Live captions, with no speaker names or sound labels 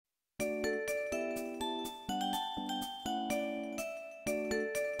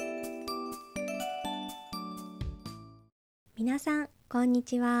皆さんこんに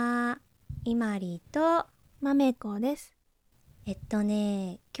ちは。いまりとまめこです。今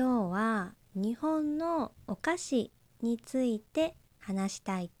日は日本のお菓子について話し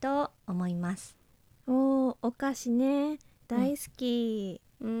たいと思います。お菓子ね、うん大好き。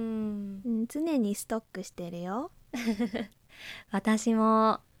うーん常にストックしてるよ。私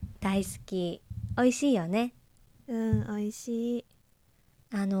も大好き。美味しいよね。美味しい。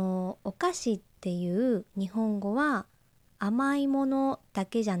お菓子っていう日本語は甘いものだ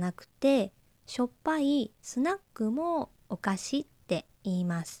けじゃなくて、しょっぱいスナックもお菓子って言い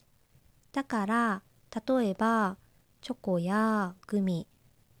ます。だから例えばチョコやグミ、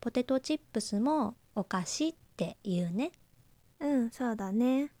ポテトチップスもお菓子って言うね。そうだ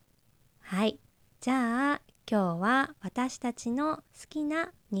ね。はい。じゃあ今日は私たちの好き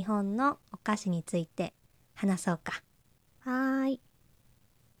な日本のお菓子について話そうか。はーい。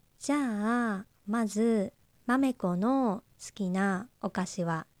じゃあまずまめこの好きなお菓子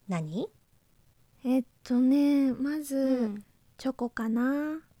は何？まず、ん。チョコか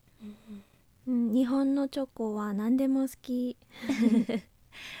な。日本のチョコは何でも好き。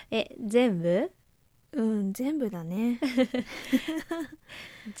全部？全部だね。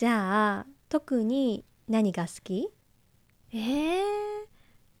じゃあ特に何が好き？えー、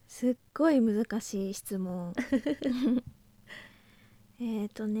すっごい難しい質問。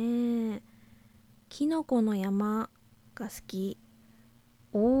キノコの山が好き。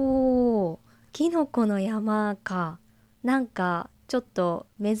おー、キノコの山か。なんかちょっと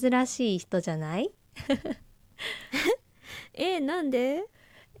珍しい人じゃない？なんで？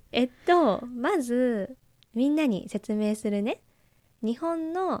まずみんなに説明するね。日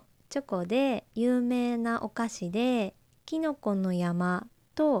本のチョコで有名なお菓子で、キノコの山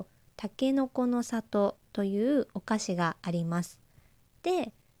とタケノコの里というお菓子があります。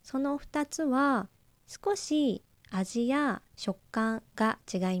で、その2つは少し味や食感が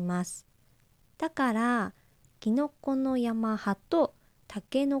違います。だからキノコの山派とタ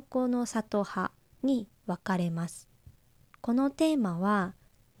ケノコの里派に分かれます。このテーマは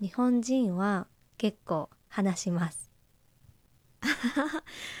日本人は結構話します。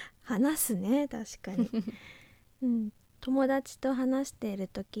話すね、確かに。友達と話している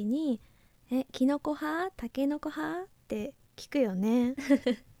時にキノコ派タケノコ派って聞くよね。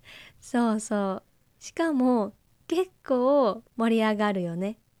そうそう。しかも結構盛り上がるよ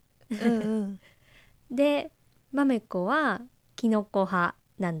ね。うんうん。で、まめこはキノコ派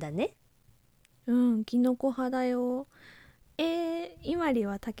なんだね。キノコ派だよ。イマリ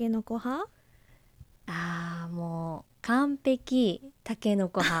はタケノコ派？もう完璧タケノ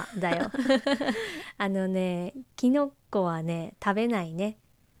コ派だよ。キノコはね、食べないね。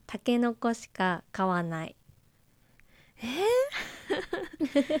タケノコしか買わない。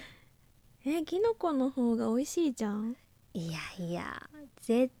キノコの方が美味しいじゃん。いやいや、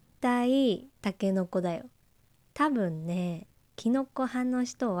絶対タケノコだよ。多分ね、キノコ派の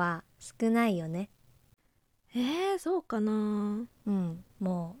人は少ないよね。そうかな。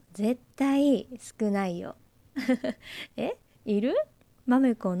もう絶対少ないよ。いる？ま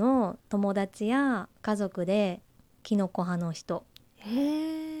めこの友達や家族でキノコ派の人。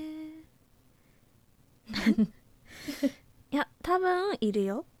いや、多分いる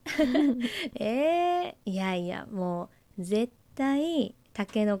よ。いやいや、もう絶対タ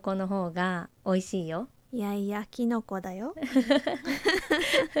ケノコの方が美味しいよ。いやいや、キノコだよ。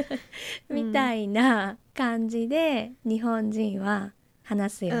みたいな感じで日本人は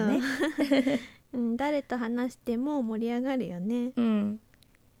話すよね。誰と話しても盛り上がるよね。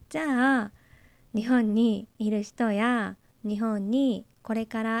じゃあ日本にいる人や日本にこれ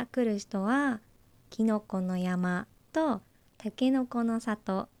から来る人はキノコの山とタケノコの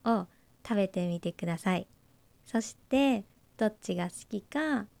里を食べてみてください。そしてどっちが好き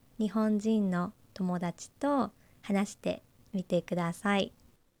か日本人の友達と話してみてください。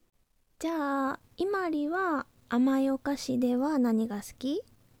じゃあ、イマリは甘いお菓子では何が好き？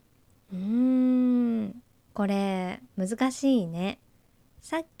これ難しいね。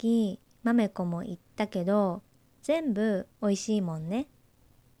さっきまめこも言ったけど全部美味しいもんね。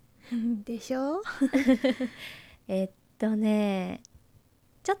でしょ？えっとね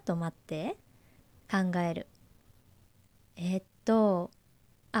ちょっと待って考える。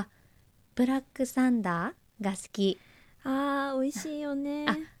あ、ブラックサンダーが好き。美味しいよあ、ね。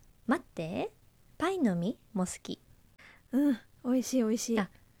待って、パイの実も好き。美味しい美味しい。あ、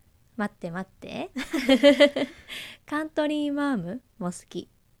待って待ってカントリーマームも好き。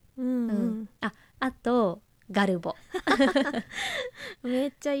あとガルボ。め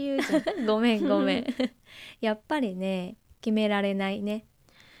っちゃ言うじゃん。ごめんごめんやっぱりね決められないね。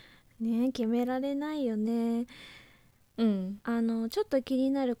ね、決められないよね。うん。ちょっと気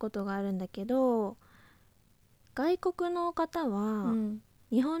になることがあるんだけど、外国の方うはん。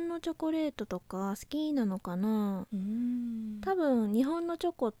日本のチョコレートとか好きなのかな？うん。多分日本のチ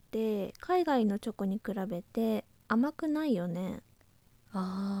ョコって海外のチョコに比べて甘くないよね。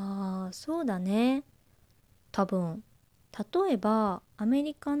ああ、そうだね。多分。例えば、アメ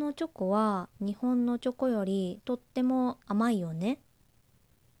リカのチョコは日本のチョコよりとっても甘いよね。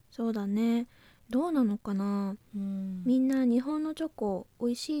そうだね。どうなのかな？うん。みんな日本のチョコ美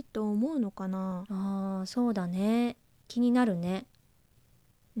味しいと思うのかな？ああ、そうだね。気になるね。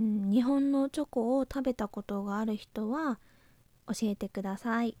うん、日本のチョコを食べたことがある人は教えてくだ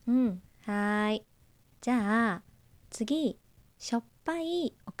さい。うん。はーい。じゃあ、次、しょっぱ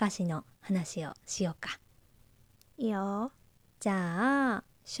いお菓子の話をしようか。いいよ。じゃあ、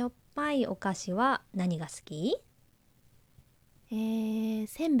しょっぱいお菓子は何が好き？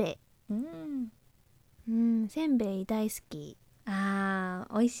せんべい。うん。うん、せんべい大好き。あ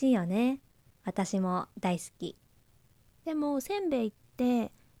ー、美味しいよね。私も大好き。でもせんべいっ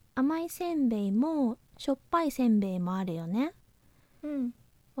て甘いせんべいもしょっぱいせんべいもあるよね。うん。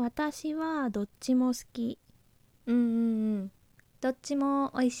私はどっちも好き。うんうんうん。どっち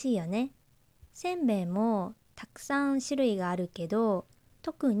も美味しいよね。せんべいもたくさん種類があるけど、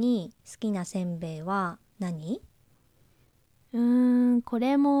特に好きなせんべいは何？こ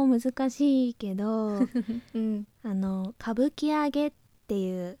れも難しいけど、うん。歌舞伎揚げって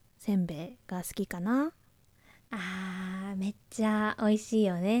いうせんべいが好きかな。あー、めっちゃ美味しい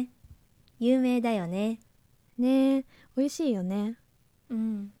よね。有名だよね。ねえ、美味しいよね。う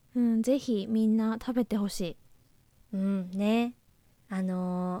ん。うん、ぜひみんな食べてほしい。うんね。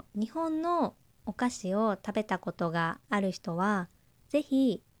日本のお菓子を食べたことがある人は、ぜ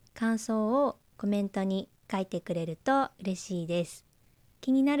ひ感想をコメントに書いてくれると嬉しいです。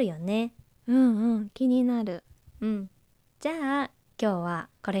気になるよね。うんうん、気になる。うん。じゃあ、今日は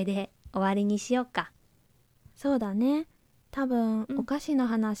これで終わりにしようか。そうだね。多分うん。お菓子の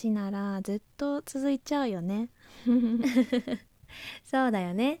話ならずっと続いちゃうよね。そうだ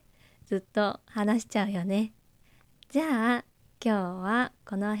よね。ずっと話しちゃうよね。じゃあ、今日は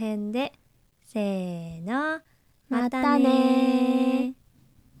この辺で、せーの、またまたねねー。